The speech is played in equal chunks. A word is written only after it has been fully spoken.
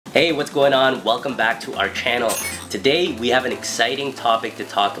Hey, what's going on? Welcome back to our channel. Today we have an exciting topic to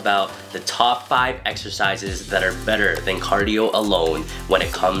talk about: the top 5 exercises that are better than cardio alone when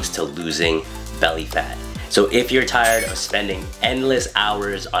it comes to losing belly fat. So if you're tired of spending endless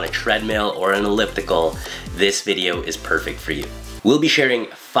hours on a treadmill or an elliptical, this video is perfect for you. We'll be sharing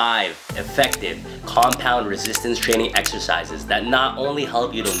 5 effective compound resistance training exercises that not only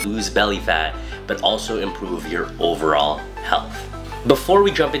help you to lose belly fat, but also improve your overall health. Before we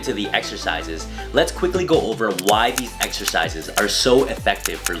jump into the exercises, let's quickly go over why these exercises are so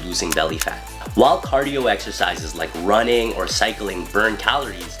effective for losing belly fat. While cardio exercises like running or cycling burn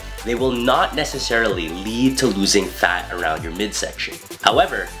calories, they will not necessarily lead to losing fat around your midsection.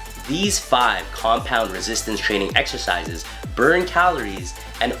 However, these 5 compound resistance training exercises burn calories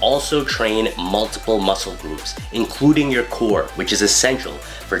and also train multiple muscle groups, including your core, which is essential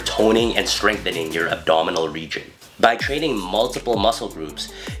for toning and strengthening your abdominal region. By training multiple muscle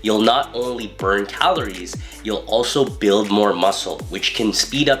groups, you'll not only burn calories, you'll also build more muscle, which can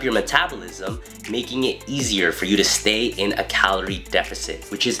speed up your metabolism, making it easier for you to stay in a calorie deficit,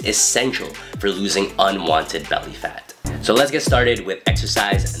 which is essential for losing unwanted belly fat. So let's get started with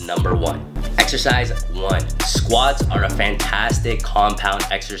exercise number 1. Exercise 1. Squats are a fantastic compound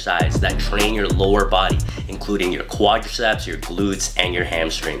exercise that train your lower body, including your quadriceps, your glutes, and your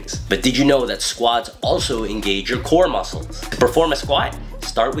hamstrings. But did you know that squats also engage your core muscles? To perform a squat,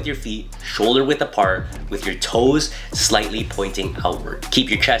 start with your feet shoulder width apart with your toes slightly pointing outward.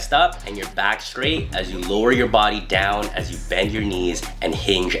 Keep your chest up and your back straight as you lower your body down as you bend your knees and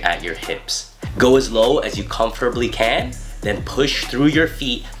hinge at your hips. Go as low as you comfortably can, then push through your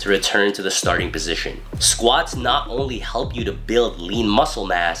feet to return to the starting position. Squats not only help you to build lean muscle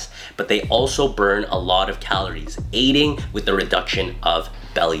mass, but they also burn a lot of calories, aiding with the reduction of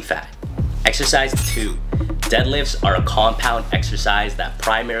belly fat. Exercise 2. Deadlifts are a compound exercise that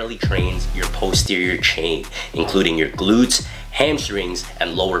primarily trains your posterior chain, including your glutes, hamstrings,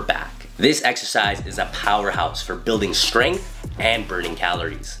 and lower back. This exercise is a powerhouse for building strength and burning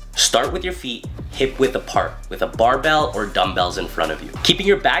calories. Start with your feet hip width apart with a barbell or dumbbells in front of you. Keeping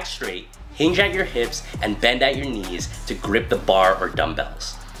your back straight, hinge at your hips and bend at your knees to grip the bar or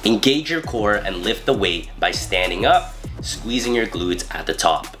dumbbells. Engage your core and lift the weight by standing up, squeezing your glutes at the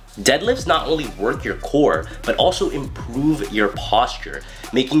top. Deadlifts not only work your core, but also improve your posture,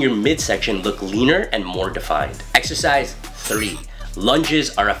 making your midsection look leaner and more defined. Exercise 3.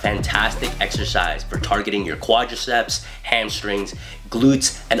 Lunges are a fantastic exercise for targeting your quadriceps, hamstrings,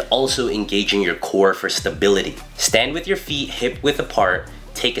 glutes, and also engaging your core for stability. Stand with your feet hip width apart,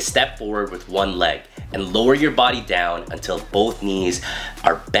 take a step forward with one leg, and lower your body down until both knees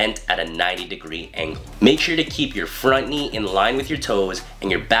are bent at a 90-degree angle. Make sure to keep your front knee in line with your toes and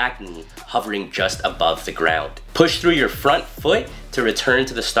your back knee hovering just above the ground. Push through your front foot to return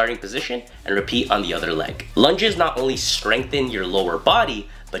to the starting position and repeat on the other leg. Lunges not only strengthen your lower body,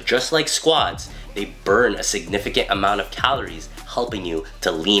 but just like squats, they burn a significant amount of calories, helping you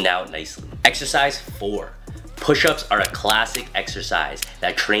to lean out nicely. Exercise 4. Push-ups are a classic exercise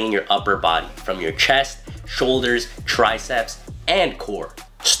that train your upper body from your chest, shoulders, triceps, and core.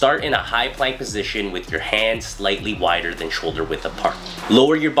 Start in a high plank position with your hands slightly wider than shoulder width apart.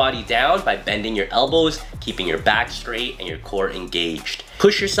 Lower your body down by bending your elbows, keeping your back straight and your core engaged.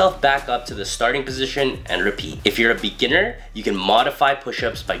 Push yourself back up to the starting position and repeat. If you're a beginner, you can modify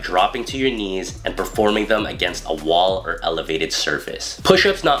push-ups by dropping to your knees and performing them against a wall or elevated surface.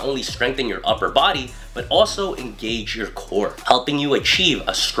 Push-ups not only strengthen your upper body, but also engage your core, helping you achieve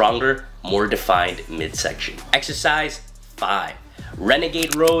a stronger, more defined midsection. Exercise 5.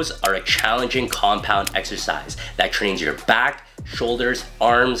 Renegade rows are a challenging compound exercise that trains your back, shoulders,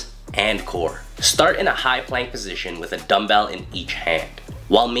 arms, and core. Start in a high plank position with a dumbbell in each hand.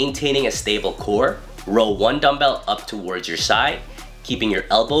 While maintaining a stable core, row one dumbbell up towards your side, keeping your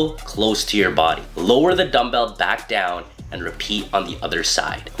elbow close to your body. Lower the dumbbell back down and repeat on the other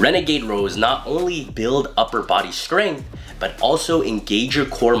side. Renegade rows not only build upper body strength, but also engage your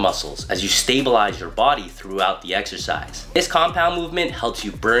core muscles as you stabilize your body throughout the exercise. This compound movement helps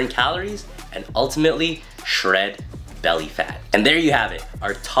you burn calories and ultimately shred belly fat. And there you have it,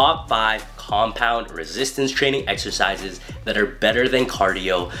 our top 5 compound resistance training exercises that are better than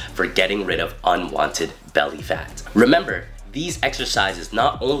cardio for getting rid of unwanted belly fat. Remember, these exercises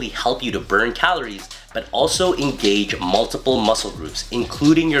not only help you to burn calories, but also engage multiple muscle groups,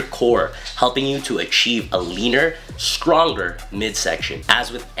 including your core, helping you to achieve a leaner, stronger midsection.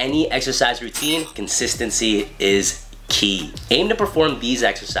 As with any exercise routine, consistency is key. Aim to perform these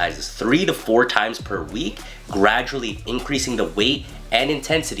exercises 3 to 4 times per week, gradually increasing the weight and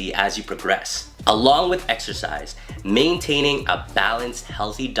intensity as you progress. Along with exercise, maintaining a balanced,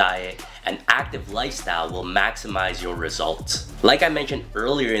 healthy diet and active lifestyle will maximize your results. Like I mentioned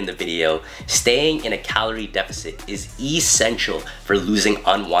earlier in the video, staying in a calorie deficit is essential for losing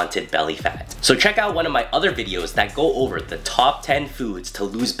unwanted belly fat. So check out one of my other videos that go over the top 10 foods to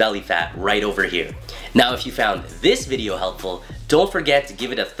lose belly fat right over here. Now, if you found this video helpful, don't forget to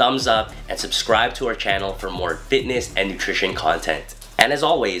give it a thumbs up and subscribe to our channel for more fitness and nutrition content. And as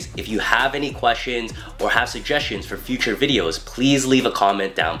always, if you have any questions or have suggestions for future videos, please leave a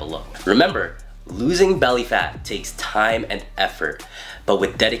comment down below. Remember, losing belly fat takes time and effort, but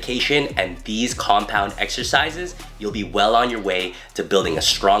with dedication and these compound exercises, you'll be well on your way to building a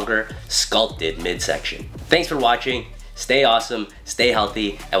stronger, sculpted midsection. Thanks for watching, stay awesome, stay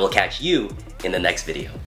healthy, and we'll catch you in the next video.